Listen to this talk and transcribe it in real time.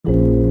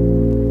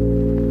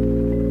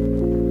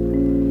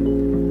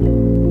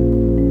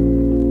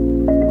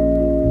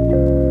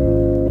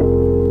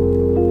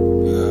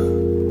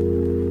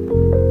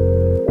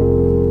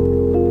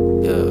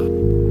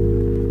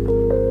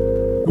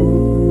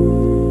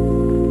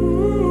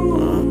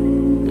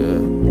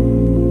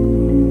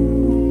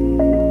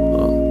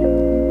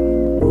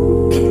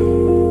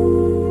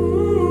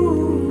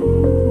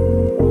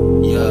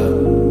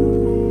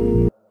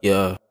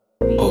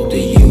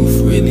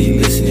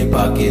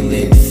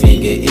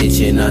nigga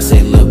itching. I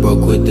say, look bro,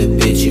 quit the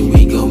bitchin',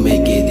 we gon'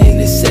 make it in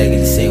a second.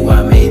 This ain't why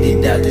I made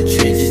it out the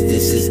trenches,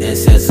 this is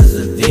ancestors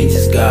of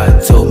vengeance.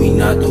 God told me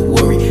not to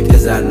worry,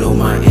 cause I know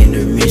my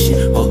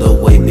intermission. Hold up,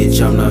 wait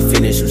bitch, I'm not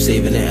finished. I'm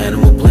saving the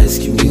animal plants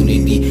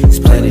community. This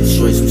planet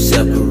destroys some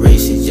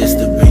separation just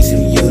to bring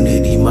some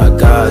unity. My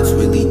God's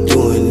really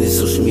doing this.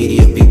 Social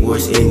media big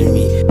worst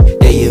enemy.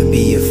 They'll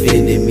be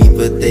offending me,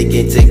 but they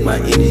can't take my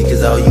energy.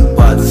 Cause all you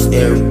bots is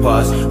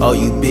AirPods, all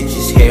you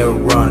bitches hair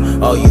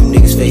on, all you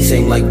niggas face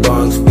ain't like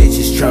bongs,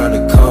 bitches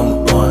tryna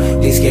come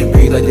on. Niggas can't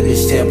breathe like the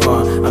bitch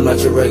tampon. I'm not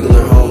your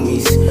regular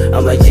homies,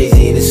 I'm like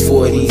Jay-Z in his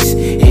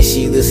 40s, and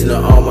she listen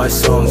to all my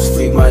songs.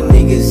 Free my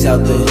niggas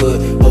out the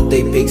hood, hope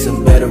they pick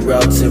some better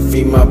routes, and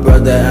free my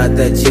brother out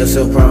that jail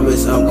cell.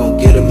 Promise I'm gon'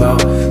 get him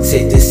out.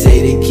 Safe to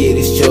say the kid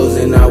is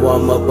chosen, now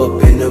I'm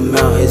up in the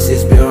mountains.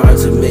 It's been hard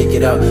to make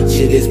it out,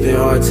 shit, it's been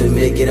hard to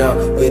make it out,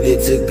 but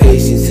it took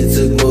patience, it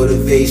took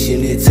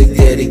motivation, it took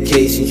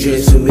dedication,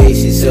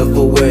 transformation,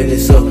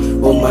 self-awareness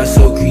of what my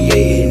soul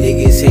created.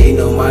 Niggas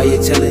hating on my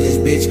intelligence,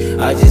 bitch,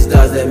 I just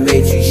dodged that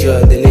matrix. Yeah,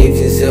 the name's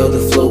in Zell, the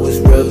flow is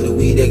real, the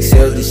weed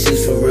excel, the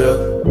shit's for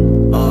real.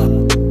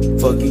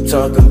 Fuck you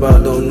talking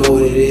about, don't know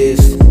what it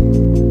is.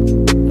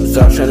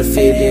 Stop trying to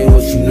fit in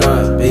what you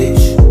not,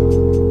 bitch.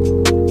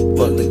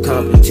 Fuck the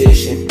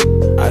competition,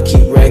 I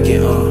keep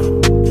racking,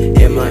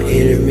 in my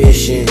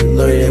intermission,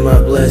 learning my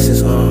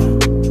blessings,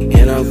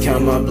 and I'm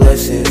counting my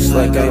blessings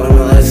like I learned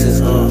my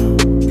lessons,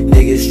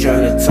 Niggas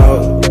tryna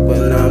talk, but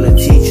now I'm the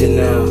teacher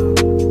now.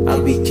 I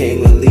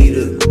became a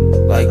leader,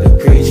 like the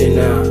preacher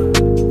now.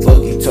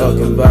 Fuck you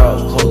talking about,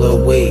 hold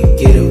up, wait,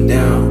 get him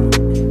down,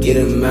 get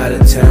him out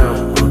of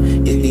town,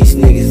 get these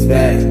niggas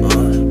back,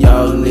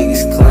 y'all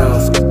niggas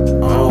clowns.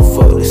 I don't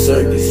fuck the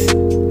circus,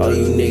 all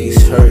you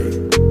niggas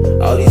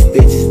hurt, all these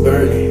bitches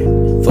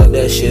burning. Fuck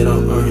that shit,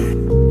 I'm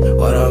earning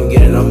what I'm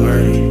getting, I'm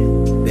earning.